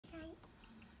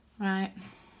Right.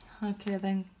 Okay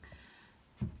then.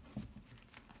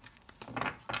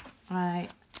 Right.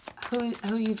 Who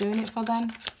are you doing it for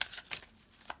then?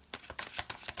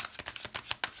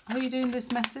 Who are you doing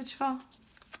this message for?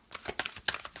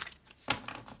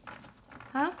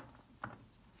 Huh?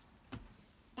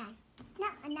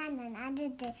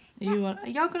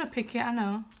 You're gonna pick it, I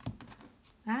know.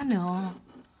 I know.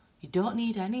 You don't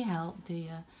need any help, do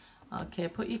you? Okay,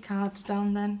 put your cards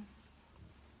down then.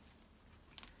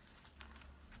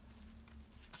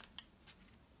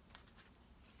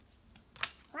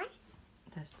 One.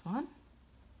 This one.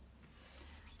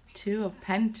 Two of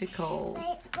Pentacles.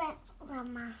 Wait,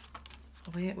 Grandma.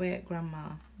 Wait, Grandma.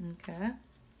 Okay.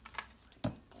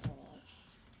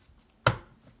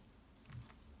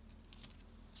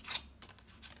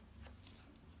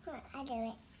 I do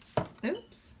it.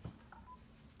 Oops.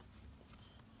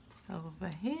 So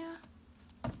over here.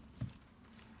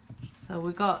 So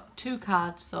we got 2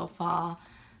 cards so far.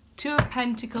 2 of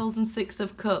Pentacles and 6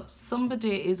 of Cups.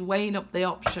 Somebody is weighing up the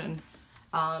option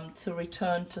to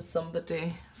return to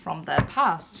somebody from their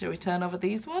past. To return over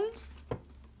these ones.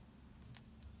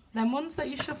 Them ones that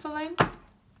you're shuffling.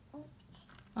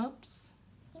 Oops.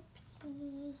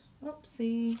 Oopsie.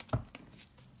 Oopsie.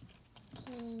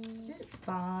 Okay. It's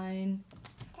fine.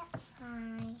 That's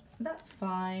fine. That's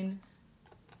fine.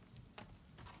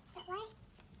 That way?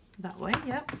 That way,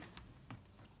 yep.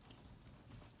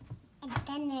 I've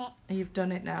done it. You've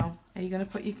done it now. Are you going to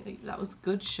put your... That was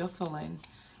good shuffling.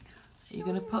 Are you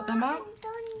going to put them out? I've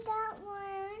done that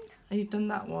one. Oh, you've done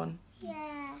that one?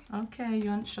 Yeah. Okay, you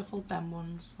haven't shuffled them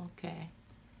ones. Okay.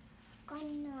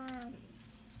 Gone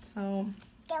So...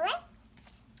 That way?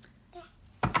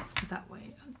 That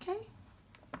way, okay.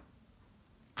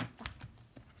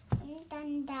 I've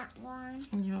done that one.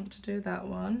 And you want to do that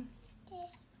one? This,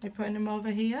 You're putting them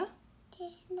over here?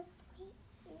 this, the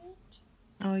point.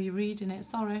 Oh, you're reading it.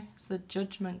 Sorry. It's the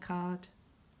Judgment card.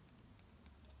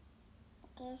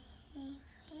 This thing.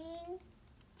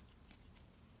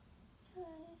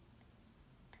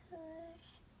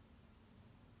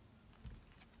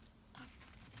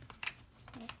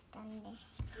 I've done this.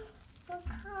 Look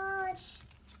cards.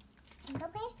 The way?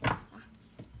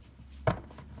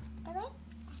 The way?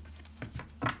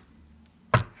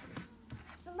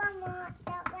 One more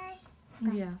that way.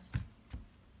 Yes.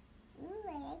 Ooh,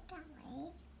 I like that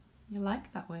way. You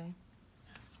like that way?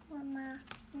 One more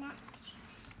next.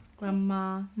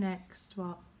 Grandma, next.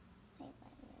 What? Wait.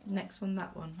 Next one,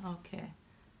 that one. Okay.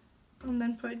 And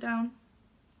then put it down.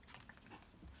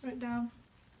 Put it down.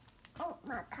 Oh,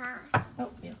 my card.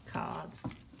 Oh, your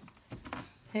cards.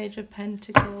 Page of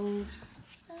Pentacles.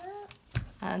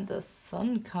 And the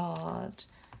Sun card.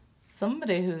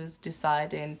 Somebody who's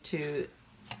deciding to...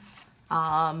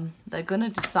 they're going to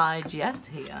decide yes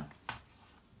here.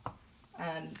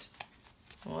 And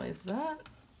what is that?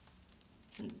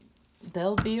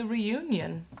 There'll be a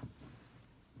reunion.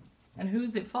 And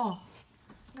who's it for?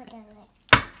 I'll do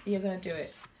it. You're gonna do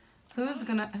it. Who's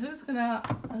gonna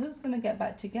get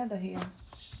back together here?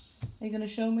 Are you gonna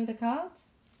show me the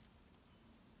cards?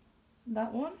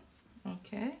 That one?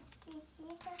 Okay. Do you see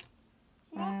that?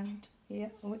 And yeah,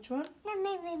 which one? No,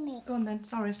 me. Go on then.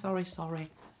 Sorry.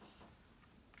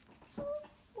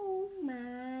 Oh,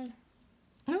 man.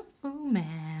 Oh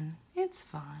man, it's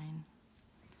fine.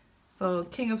 So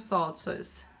King of Swords. So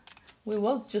we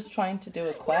was just trying to do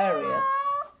Aquarius. No,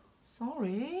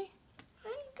 Sorry.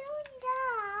 I'm doing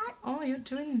that. Oh, you're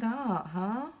doing that,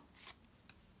 huh?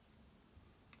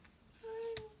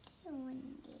 I'm doing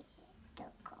this.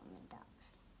 Don't call me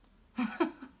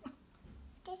dogs.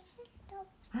 This is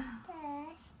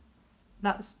dogs.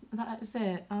 That is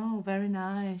it. Oh, very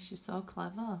nice. You're so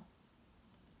clever.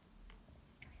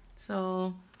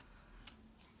 So,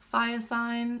 fire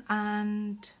sign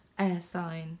and air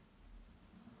sign.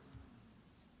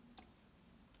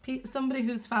 Somebody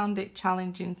who's found it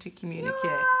challenging to communicate. No,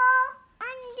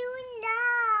 I'm doing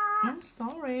that. I'm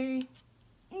sorry.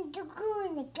 I'm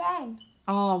doing it again.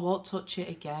 Oh, I won't touch it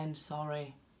again.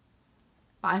 Sorry.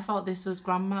 But I thought this was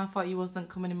Grandma. I thought you wasn't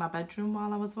coming in my bedroom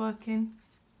while I was working.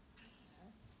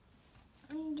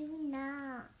 I'm doing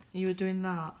that. You were doing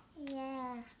that?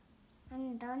 Yeah,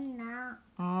 I'm done now.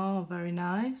 Oh, very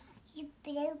nice. You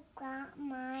broke that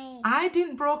mine. I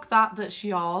didn't broke that. That's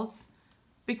yours.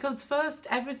 Because first,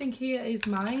 everything here is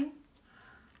mine.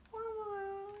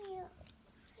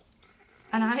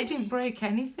 And I didn't break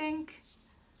anything.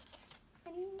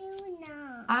 I'm doing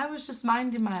that. I was just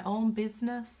minding my own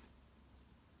business.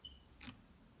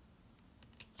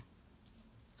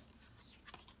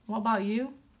 What about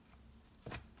you?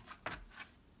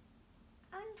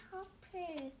 I'm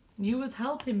happy. You was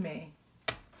helping me.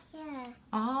 Yeah.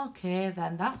 Okay,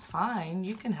 then that's fine.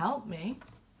 You can help me.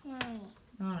 No.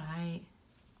 All right.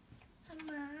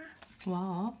 Mama,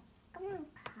 What? come on,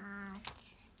 card.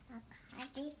 A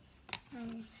card.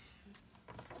 And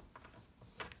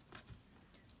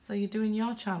So you're doing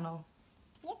your channel?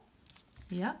 Yep.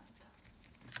 Yep.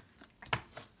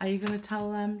 Are you going to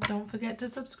tell them, don't forget to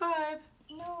subscribe?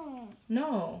 no,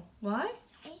 No. Why?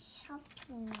 it's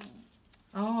shopping.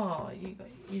 Oh,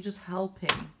 you're just helping.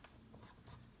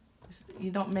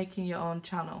 You're not making your own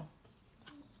channel.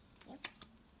 Yep.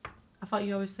 I thought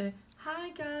you always say,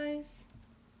 hi guys.